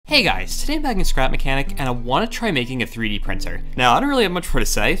Hey guys, today I'm back in Scrap Mechanic and I want to try making a 3D printer. Now, I don't really have much more to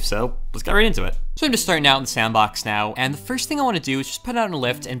say, so let's get right into it. So I'm just starting out in the sandbox now, and the first thing I want to do is just put out in a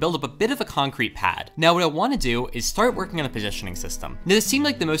lift and build up a bit of a concrete pad. Now what I want to do is start working on the positioning system. Now this seemed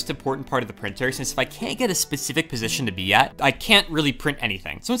like the most important part of the printer, since if I can't get a specific position to be at, I can't really print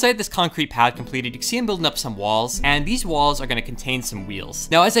anything. So once I had this concrete pad completed, you can see I'm building up some walls, and these walls are going to contain some wheels.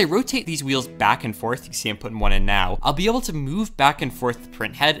 Now as I rotate these wheels back and forth, you can see I'm putting one in now, I'll be able to move back and forth the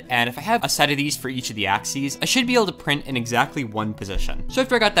print head, and if I have a set of these for each of the axes, I should be able to print in exactly one position. So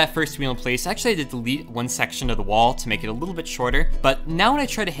after I got that first wheel in place, actually I had to delete one section of the wall to make it a little bit shorter, but now when I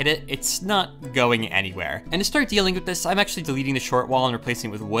try to hit it, it's not going anywhere. And to start dealing with this, I'm actually deleting the short wall and replacing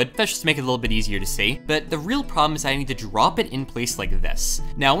it with wood. That's just to make it a little bit easier to see. But the real problem is I need to drop it in place like this.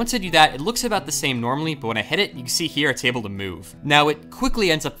 Now once I do that, it looks about the same normally, but when I hit it, you can see here it's able to move. Now it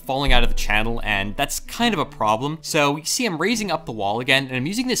quickly ends up falling out of the channel, and that's kind of a problem. So you see I'm raising up the wall again, and I'm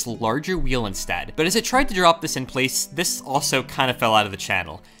using this larger wheel instead. But as I tried to drop this in place, this also kind of fell out of the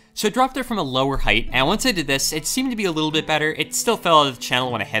channel. So I dropped it from a lower height, and once I did this, it seemed to be a little bit better. It still fell out of the channel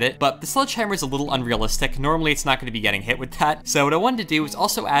when I hit it, but the sledgehammer is a little unrealistic. Normally it's not going to be getting hit with that. So what I wanted to do was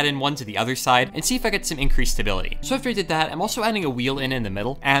also add in one to the other side and see if I get some increased stability. So after I did that, I'm also adding a wheel in the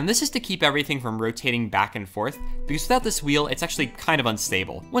middle, and this is to keep everything from rotating back and forth, because without this wheel, it's actually kind of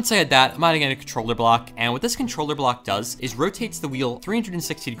unstable. Once I had that, I'm adding in a controller block, and what this controller block does is rotates the wheel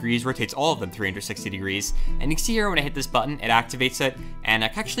 360 degrees, rotates all of them 360 degrees, and you can see here when I hit this button, it activates it, and I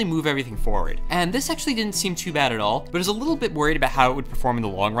can actually move everything forward. And this actually didn't seem too bad at all, but I was a little bit worried about how it would perform in the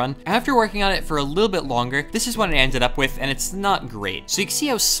long run. After working on it for a little bit longer, this is what I ended up with, and it's not great. So you can see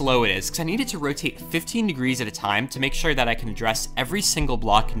how slow it is, because I needed to rotate 15 degrees at a time to make sure that I can address every single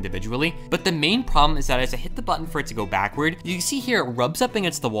block individually. But the main problem is that as I hit the button for it to go backward, you can see here it rubs up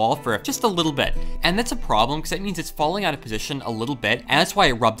against the wall for just a little bit. And that's a problem, because that means it's falling out of position a little bit, and that's why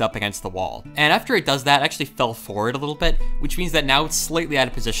it rubbed up against the wall. And after it does that, it actually fell forward a little bit, which means that now it's slightly out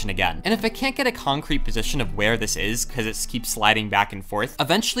of position again. And if I can't get a concrete position of where this is, because it keeps sliding back and forth,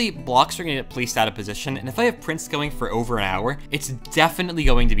 eventually blocks are going to get placed out of position, and if I have prints going for over an hour, it's definitely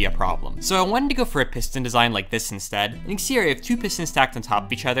going to be a problem. So I wanted to go for a piston design like this instead, and you can see here I have two pistons stacked on top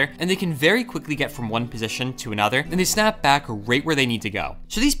of each other, and they can very quickly get from one position to another, and they snap back right where they need to go.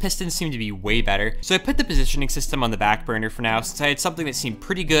 So these pistons seem to be way better, so I put the positioning system on the back burner for now, since I had something that seemed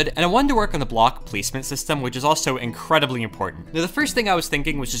pretty good, and I wanted to work on the block placement system, which is also incredibly important. Now the first thing I was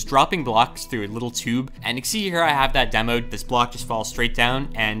thinking was just dropping blocks through a little tube, and you can see here I have that demoed. This block just falls straight down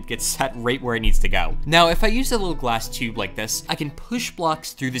and gets set right where it needs to go. Now if I use a little glass tube like this, I can push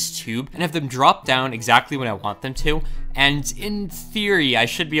blocks through this tube and have them drop down exactly when I want them to, and in theory, I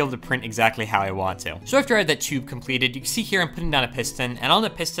should be able to print exactly how I want to. So after I had that tube completed, you can see here I'm putting down a piston, and on the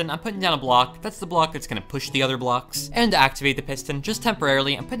piston, I'm putting down a block. That's the block that's gonna push the other blocks. And to activate the piston, just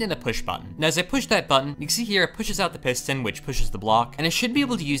temporarily, I'm putting in a push button. Now as I push that button, you can see here it pushes out the piston, which pushes the block, and I should be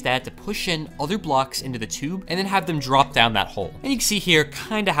able to use that to push in other blocks into the tube, and then have them drop down that hole. And you can see here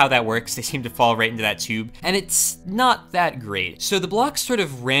kinda how that works. They seem to fall right into that tube, and it's not that great. So the blocks sort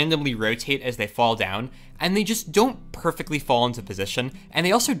of randomly rotate as they fall down, and they just don't perfectly fall into position, and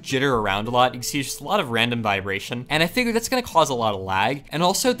they also jitter around a lot. You can see just a lot of random vibration, and I figured that's gonna cause a lot of lag, and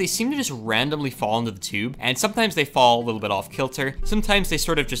also they seem to just randomly fall into the tube, and sometimes they fall a little bit off kilter, sometimes they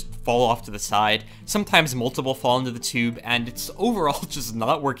sort of just fall off to the side, sometimes multiple fall into the tube, and it's overall just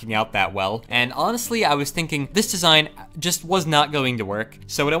not working out that well. And honestly, I was thinking this design just was not going to work,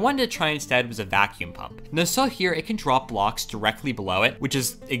 so what I wanted to try instead was a vacuum pump. Now so here, it can drop blocks directly below it, which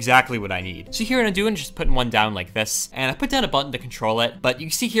is exactly what I need. So here what I'm doing is just putting one down like this, and I put down a button to control it, but you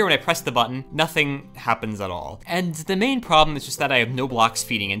can see here when I press the button, nothing happens at all. And the main problem is just that I have no blocks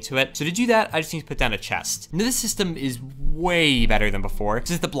feeding into it, so to do that, I just need to put down a chest. Now this system is way better than before,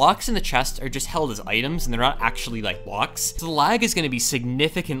 since the blocks in the chest are just held as items, and they're not actually like blocks, so the lag is going to be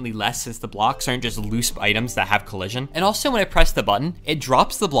significantly less, since the blocks aren't just loose items that have collision. And also when I press the button, it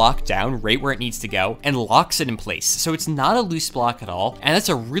drops the block down right where it needs to go, and locks it in place, so it's not a loose block at all, and that's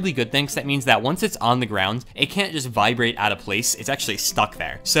a really good thing, because that means that once it's on the ground, it can't just vibrate out of place, it's actually stuck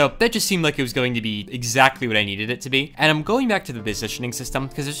there. So that just seemed like it was going to be exactly what I needed it to be. And I'm going back to the positioning system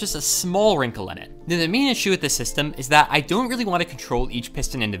because there's just a small wrinkle in it. Now the main issue with this system is that I don't really want to control each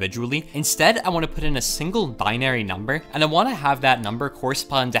piston individually. Instead, I want to put in a single binary number, and I want to have that number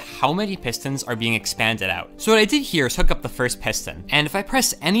correspond to how many pistons are being expanded out. So what I did here is hook up the first piston, and if I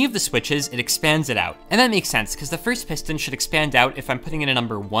press any of the switches, it expands it out. And that makes sense because the first piston should expand out if I'm putting in a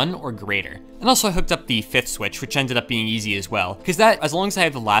number 1 or greater. And also I hooked up the fifth switch, which ended ended up being easy as well, because that, as long as I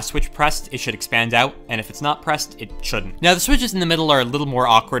have the last switch pressed, it should expand out, and if it's not pressed, it shouldn't. Now, the switches in the middle are a little more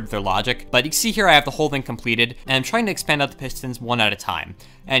awkward with their logic, but you can see here I have the whole thing completed, and I'm trying to expand out the pistons one at a time.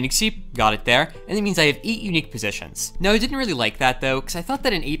 And you can see, got it there, and it means I have 8 unique positions. Now, I didn't really like that though, because I thought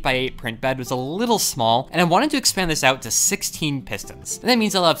that an 8x8 print bed was a little small, and I wanted to expand this out to 16 pistons. And that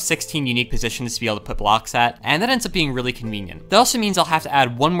means I'll have 16 unique positions to be able to put blocks at, and that ends up being really convenient. That also means I'll have to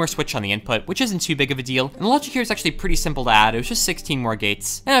add one more switch on the input, which isn't too big of a deal, and the logic here is actually pretty simple to add. It was just 16 more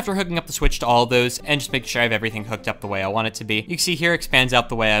gates. And after hooking up the switch to all of those, and just making sure I have everything hooked up the way I want it to be, you can see here expands out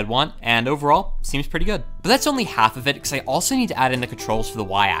the way I'd want, and overall, seems pretty good. But that's only half of it, because I also need to add in the controls for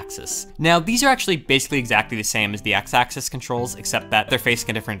the Y-axis. Now, these are actually basically exactly the same as the X-axis controls, except that they're facing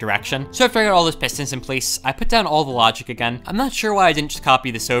a different direction. So after I got all those pistons in place, I put down all the logic again. I'm not sure why I didn't just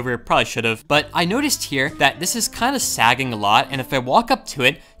copy this over, probably should have, but I noticed here that this is kind of sagging a lot, and if I walk up to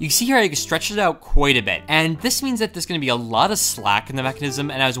it, you can see here I can stretch it out quite a bit. And this means that there's going to be a lot of slack in the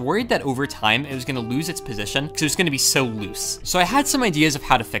mechanism, and I was worried that over time it was going to lose its position because it was going to be so loose. So I had some ideas of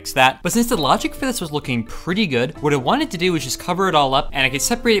how to fix that, but since the logic for this was looking pretty good, what I wanted to do was just cover it all up, and I could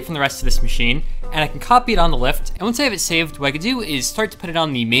separate it from the rest of this machine, and I can copy it on the lift. And once I have it saved, what I could do is start to put it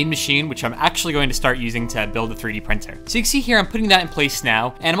on the main machine, which I'm actually going to start using to build a 3D printer. So you can see here, I'm putting that in place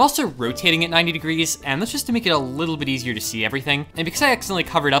now, and I'm also rotating it 90 degrees, and that's just to make it a little bit easier to see everything. And because I accidentally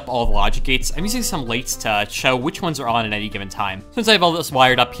covered up all the logic gates, I'm using some lights to show which ones are on at any given time. Since I have all this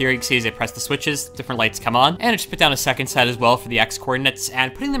wired up here, you can see as I press the switches, different lights come on, and I just put down a second set as well for the X coordinates,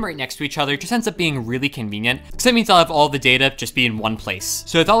 and putting them right next to each other just ends up being really convenient, because that means I'll have all the data just be in one place.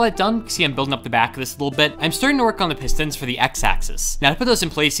 So with all that done, you can see I'm building up the back of this a little bit. I'm starting to work on the pistons for the X-axis. Now to put those in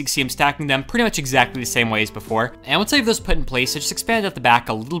place, you can see I'm stacking them pretty much exactly the same way as before. And once I have those put in place, I just expand out the back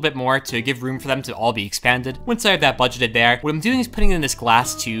a little bit more to give room for them to all be expanded. Once I have that budgeted there, what I'm doing is putting in this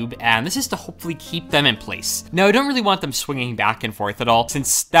glass tube, and this is to hopefully keep them in place. Now I don't really want them swinging back and forth at all,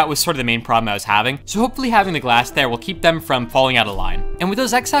 since that was sort of the main problem I was having. So hopefully having the glass there will keep them from falling out of line. And with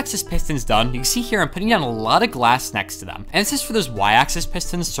those X-axis pistons done, you can see here I'm putting down a lot of glass next to them. And this is for those Y-axis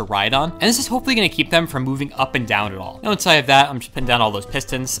pistons to ride on, and this is hopefully going to keep them from moving up and down at all. Now once I have that, I'm just putting down all those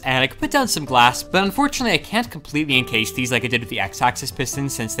pistons, and I could put down some glass, but unfortunately I can't completely encase these like I did with the X-axis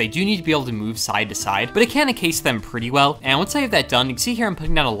pistons, since they do need to be able to move side to side, but I can encase them pretty well. And once I have that done, you can see here I'm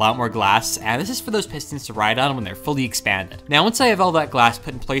putting down a lot more glass, and this is for those pistons to ride on when they're fully expanded. Now once I have all that glass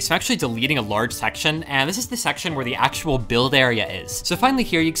put in place, I'm actually deleting a large section, and this is the section where the actual build area is. So finally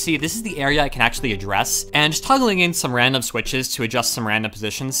here you can see this is the area I can actually address, and just toggling in some random switches to adjust some random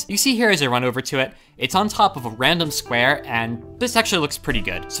positions. You see here as I run over to it, it's on top of a random square, and this actually looks pretty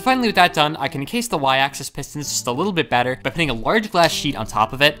good. So finally with that done, I can encase the Y-axis pistons just a little bit better by putting a large glass sheet on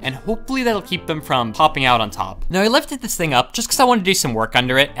top of it, and hopefully that'll keep them from popping out on top. Now I lifted this thing up just because I wanted to do some work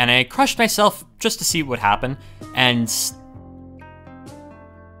under it, and I crushed myself just to see what would happen, and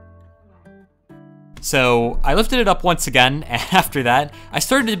so I lifted it up once again, and after that, I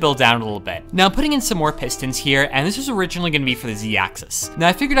started to build down a little bit. Now I'm putting in some more pistons here, and this was originally going to be for the Z-axis. Now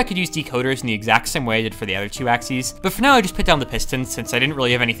I figured I could use decoders in the exact same way I did for the other two axes, but for now I just put down the pistons since I didn't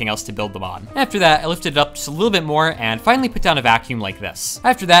really have anything else to build them on. After that, I lifted it up just a little bit more, and finally put down a vacuum like this.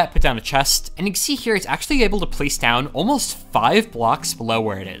 After that, put down a chest, and you can see here it's actually able to place down almost 5 blocks below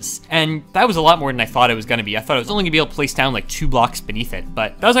where it is. And that was a lot more than I thought it was going to be. I thought it was only going to be able to place down like 2 blocks beneath it,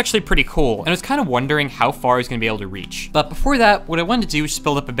 but that was actually pretty cool, and I was kind of wondering how far I was going to be able to reach. But before that, what I wanted to do was just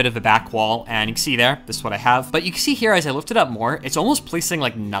build up a bit of a back wall, and you can see there, this is what I have. But you can see here as I lift it up more, it's almost placing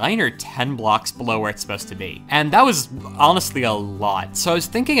like 9 or 10 blocks below where it's supposed to be. And that was honestly a lot. So I was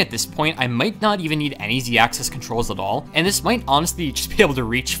thinking at this point, I might not even need any Z-axis controls at all, and this might honestly just be able to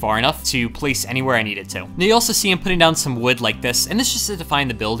reach far enough to place anywhere I need it to. Now you also see I'm putting down some wood like this, and this is just to define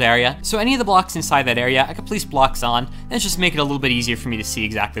the build area. So any of the blocks inside that area, I could place blocks on, and it's just make it a little bit easier for me to see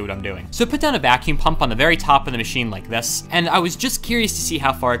exactly what I'm doing. So I put down a vacuum pump on the very top of the machine like this, and I was just curious to see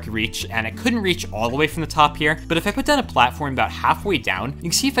how far I could reach, and I couldn't reach all the way from the top here, but if I put down a platform about halfway down, you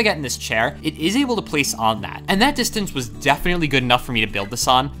can see if I get in this chair, it is able to place on that. And that distance was definitely good enough for me to build this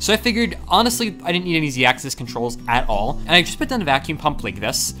on, so I figured, honestly, I didn't need any Z-axis controls at all, and I just put down a vacuum pump like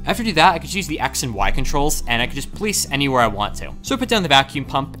this. After I do that, I could use the X and Y controls, and I could just place anywhere I want to. So I put down the vacuum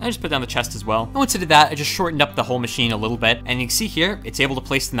pump, and I just put down the chest as well. And once I did that, I just shortened up the whole machine a little bit, and you can see here, it's able to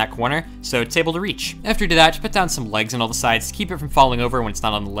place in that corner, so it's able to reach. reach. After you do that, just put down some legs on all the sides to keep it from falling over when it's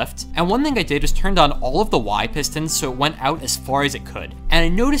not on the lift. And one thing I did was turned on all of the Y pistons so it went out as far as it could. And I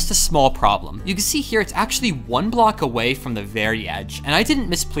noticed a small problem. You can see here it's actually 1 block away from the very edge, and I didn't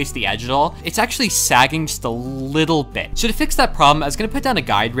misplace the edge at all. It's actually sagging just a little bit. So to fix that problem, I was going to put down a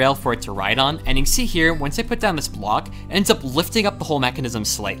guide rail for it to ride on, and you can see here, once I put down this block, it ends up lifting up the whole mechanism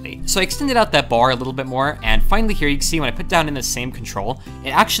slightly. So I extended out that bar a little bit more, and finally here you can see when I put down in the same control, it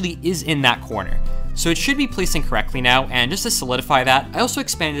actually is in that corner. So it should be placing correctly now, and just to solidify that, I also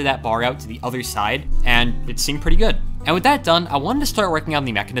expanded that bar out to the other side, and it seemed pretty good. And with that done, I wanted to start working on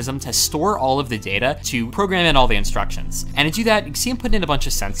the mechanism to store all of the data to program in all the instructions. And to do that, you can see I'm putting in a bunch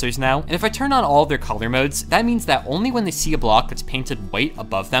of sensors now, and if I turn on all of their color modes, that means that only when they see a block that's painted white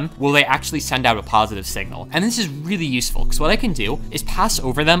above them will they actually send out a positive signal. And this is really useful, because what I can do is pass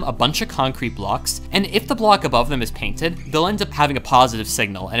over them a bunch of concrete blocks, and if the block above them is painted, they'll end up having a positive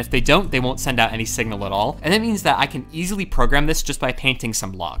signal, and if they don't, they won't send out any signal at all. And that means that I can easily program this just by painting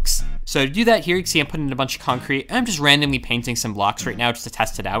some blocks. So to do that, here you can see I'm putting in a bunch of concrete, and I'm just randomly painting some blocks right now just to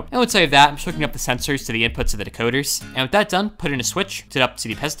test it out. And once I have that, I'm just hooking up the sensors to the inputs of the decoders. And with that done, put in a switch, hooked it up to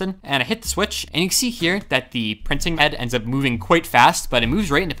the piston, and I hit the switch, and you can see here that the printing head ends up moving quite fast, but it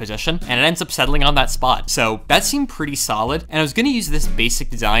moves right into position, and it ends up settling on that spot. So that seemed pretty solid, and I was going to use this basic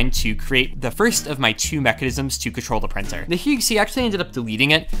design to create the first of my 2 mechanisms to control the printer. Now here you can see I actually ended up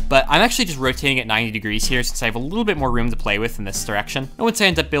deleting it, but I'm actually just rotating it 90 degrees here since I have a little bit more room to play with in this direction. And once I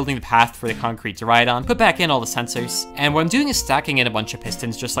end up building the path for the concrete to ride on, put back in all the sensors, and what I'm doing is stacking in a bunch of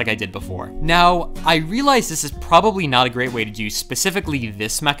pistons just like I did before. Now, I realize this is probably not a great way to do specifically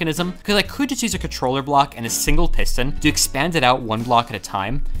this mechanism, because I could just use a controller block and a single piston to expand it out 1 block at a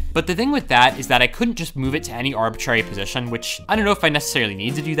time. But the thing with that is that I couldn't just move it to any arbitrary position, which I don't know if I necessarily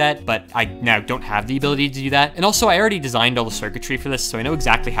need to do that, but I now don't have the ability to do that. And also I already designed all the circuitry for this, so I know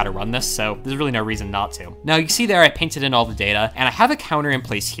exactly how to run this, so there's really no reason not to. Now you can see there I painted in all the data, and I have a counter in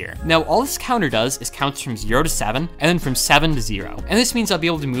place here. Now all this counter does is counts from 0 to 7, and then from 7 to 0. And this means I'll be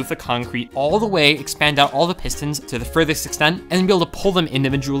able to move the concrete all the way, expand out all the pistons to the furthest extent, and then be able to pull them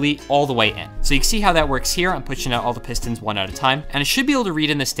individually all the way in. So you can see how that works here. I'm pushing out all the pistons one at a time, and I should be able to read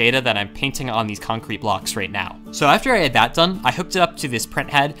in this data that I'm painting on these concrete blocks right now. So after I had that done, I hooked it up to this print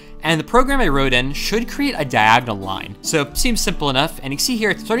head, and the program I wrote in should create a diagonal line. So it seems simple enough, and you can see here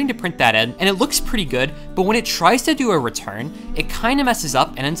it's starting to print that in, and it looks pretty good, but when it tries to do a return, it kind of messes up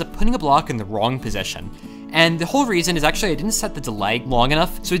and ends up putting a block in the wrong position. And the whole reason is actually I didn't set the delay long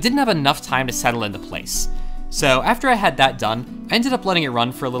enough, so it didn't have enough time to settle into place. So after I had that done, I ended up letting it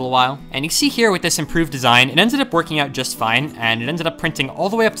run for a little while, and you see here with this improved design, it ended up working out just fine, and it ended up printing all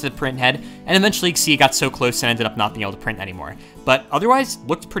the way up to the print head, and eventually you can see it got so close and ended up not being able to print anymore. But otherwise,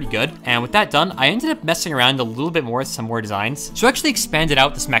 looked pretty good, and with that done, I ended up messing around a little bit more with some more designs. So I actually expanded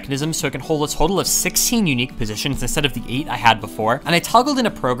out this mechanism so it can hold a total of 16 unique positions instead of the 8 I had before, and I toggled in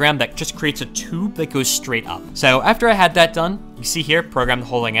a program that just creates a tube that goes straight up. So after I had that done, you see here, program the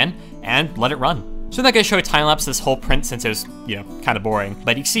whole thing in, and let it run. So I'm not going to show a time lapse of this whole print since it was, kind of boring.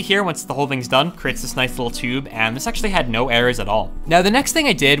 But you can see here, once the whole thing's done, creates this nice little tube, and this actually had no errors at all. Now, the next thing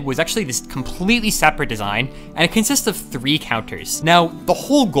I did was actually this completely separate design, and it consists of 3 counters. Now, the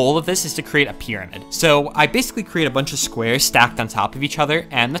whole goal of this is to create a pyramid. So I basically create a bunch of squares stacked on top of each other,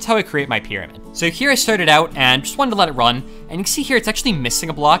 and that's how I create my pyramid. So here I started out and just wanted to let it run, and you can see here it's actually missing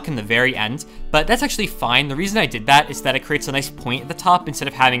a block in the very end, but that's actually fine. The reason I did that is that it creates a nice point at the top instead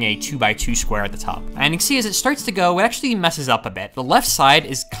of having a 2x2 square at the top. And you can see as it starts to go, it actually messes up a bit. The left side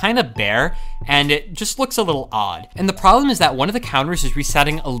is kind of bare, and it just looks a little odd. And the problem is that one of the counters is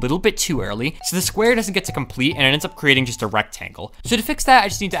resetting a little bit too early, so the square doesn't get to complete, and it ends up creating just a rectangle. So to fix that, I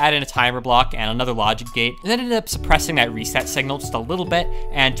just need to add in a timer block and another logic gate, and then ended up suppressing that reset signal just a little bit,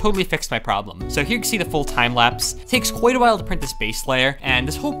 and totally fixed my problem. So here you can see the full time lapse. It takes quite a while to print this base layer, and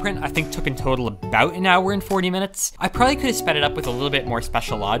this whole print I think took in total about an hour and 40 minutes. I probably could have sped it up with a little bit more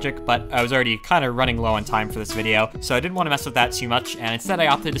special logic, but I was already kind of running low on time for this video, so I didn't want to mess with that too much, and instead I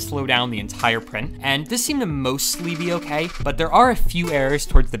opted to slow down the entire print. And this seemed to mostly be okay, but there are a few errors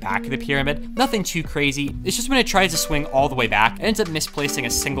towards the back of the pyramid. Nothing too crazy. It's just when it tries to swing all the way back, it ends up misplacing a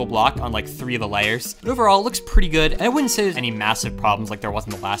single block on like 3 of the layers. But overall, it looks pretty good, and I wouldn't say there's any massive problems like there was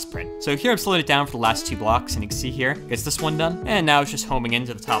in the last print. So here I've slowed it down for the last 2 blocks, and you can see here, gets this one done, and now it's just homing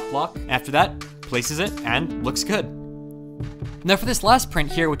into the top block. After that, places it, and looks good. Now for this last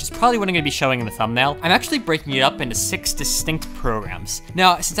print here, which is probably what I'm going to be showing in the thumbnail, I'm actually breaking it up into 6 distinct programs.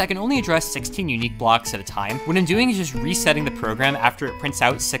 Now, since I can only address 16 unique blocks at a time, what I'm doing is just resetting the program after it prints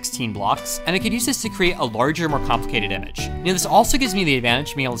out 16 blocks, and I could use this to create a larger, more complicated image. Now this also gives me the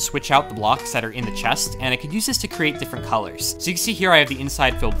advantage of being able to switch out the blocks that are in the chest, and I could use this to create different colors. So you can see here I have the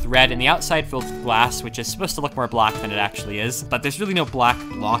inside filled with red and the outside filled with glass, which is supposed to look more black than it actually is, but there's really no black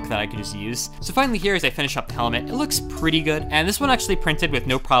block that I could just use. So finally here, as I finish up the helmet, it looks pretty good, and this one actually printed with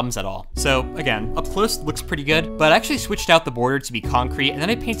no problems at all. So again, up close it looks pretty good, but I actually switched out the border to be concrete, and then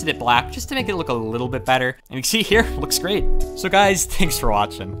I painted it black just to make it look a little bit better. And you can see here, it looks great. So guys, thanks for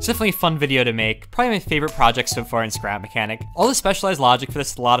watching. It's definitely a fun video to make, probably my favorite project so far in Scrap Mechanic. All the specialized logic for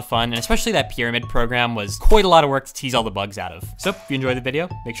this is a lot of fun, and especially that pyramid program was quite a lot of work to tease all the bugs out of. So if you enjoyed the video,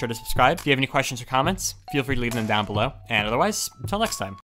 make sure to subscribe. If you have any questions or comments, feel free to leave them down below. And otherwise, until next time.